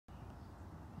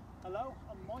Hello,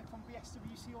 I'm Mike from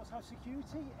BSWC Auto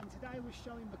Security, and today we're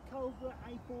showing the Cobra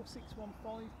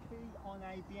a4615 on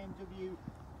a BMW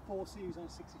 4 Series on a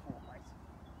 64 plate.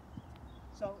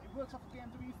 So it works off a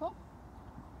BMW fob.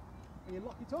 When you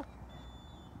lock it up,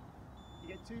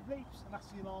 you get two bleeps, and that's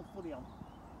the alarm fully on.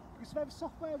 Because where the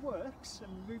software works and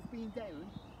the roof being down,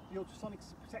 the ultrasonic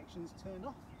protection is turned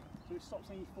off, so it stops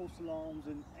any false alarms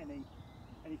and any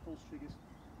false triggers.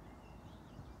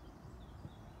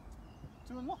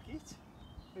 To unlock it,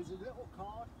 there's a little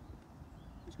card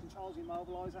which controls the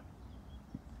immobiliser.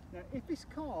 Now, if this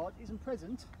card isn't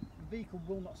present, the vehicle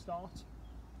will not start.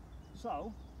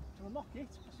 So, to unlock it,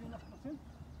 press the unlock button.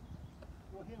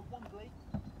 You'll hear one bleep.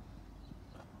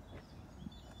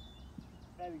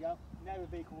 There we go. Now the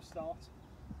vehicle will start.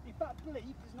 If that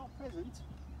bleep is not present,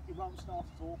 it won't start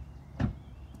at all.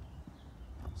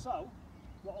 So,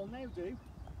 what I'll now do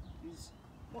is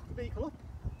lock the vehicle up.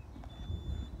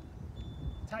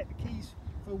 Take the keys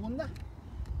for a wonder.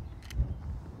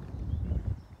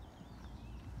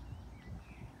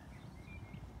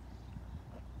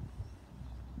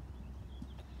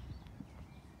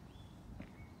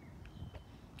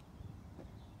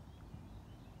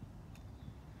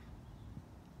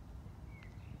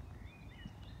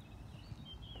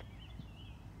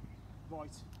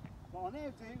 Right, what I'll now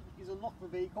do is unlock the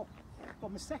vehicle.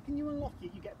 From the second you unlock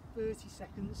it, you get 30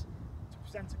 seconds to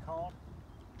present a card.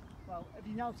 Well, have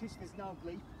you noticed there's no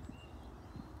bleep?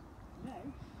 Now,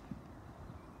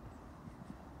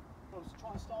 I'll just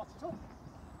try and start it up.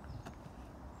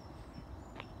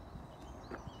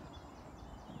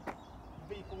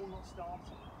 The vehicle will not start.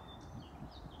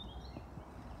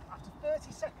 After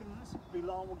 30 seconds, the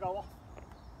alarm will go off.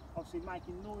 Obviously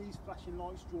making noise, flashing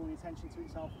lights, drawing attention to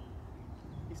itself.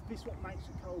 Is this what makes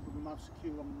the Cobra the most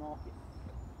secure on the market?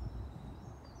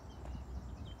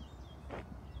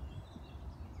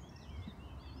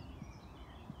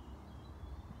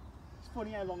 It's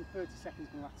funny how long 30 seconds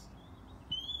can last.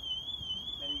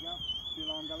 There you go, the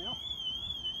alarm going off.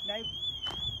 Now,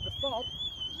 the fob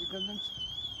is redundant.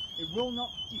 It will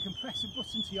not, you can press a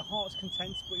button to your heart's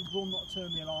content, but it will not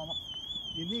turn the alarm off.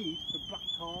 You need the black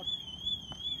card.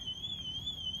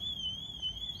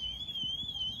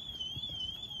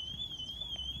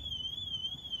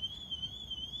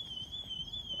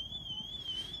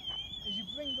 As you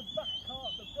bring the black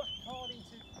card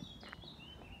into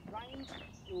range,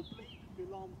 it will bleep, the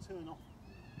alarm will turn off.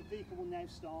 The vehicle will now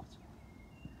start.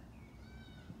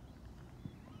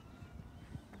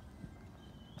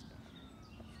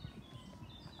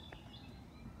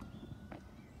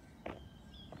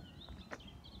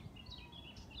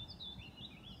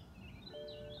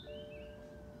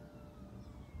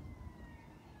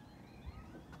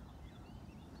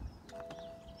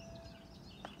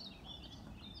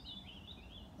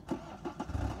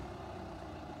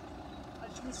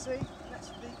 As you can see, unless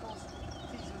the vehicle's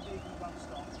keys in the vehicle won't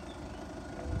start.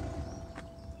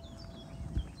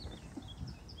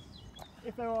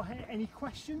 If there are any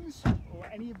questions or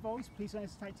any advice, please don't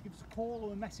hesitate to give us a call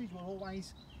or a message. We'll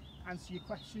always answer your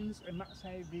questions, and that's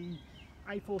how the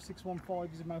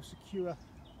a4615 is the most secure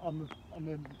on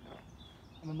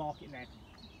the market now.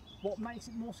 What makes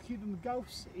it more secure than the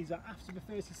Ghost is that after the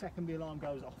 30-second the alarm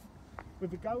goes off.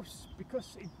 With the Ghost,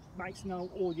 because it makes no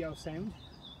audio sound,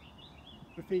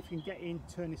 the thief can get in,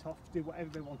 turn it off, do whatever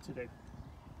they want to do.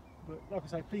 But like I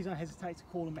say, please don't hesitate to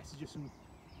call and message us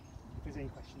if there's any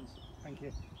questions. Thank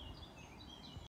you.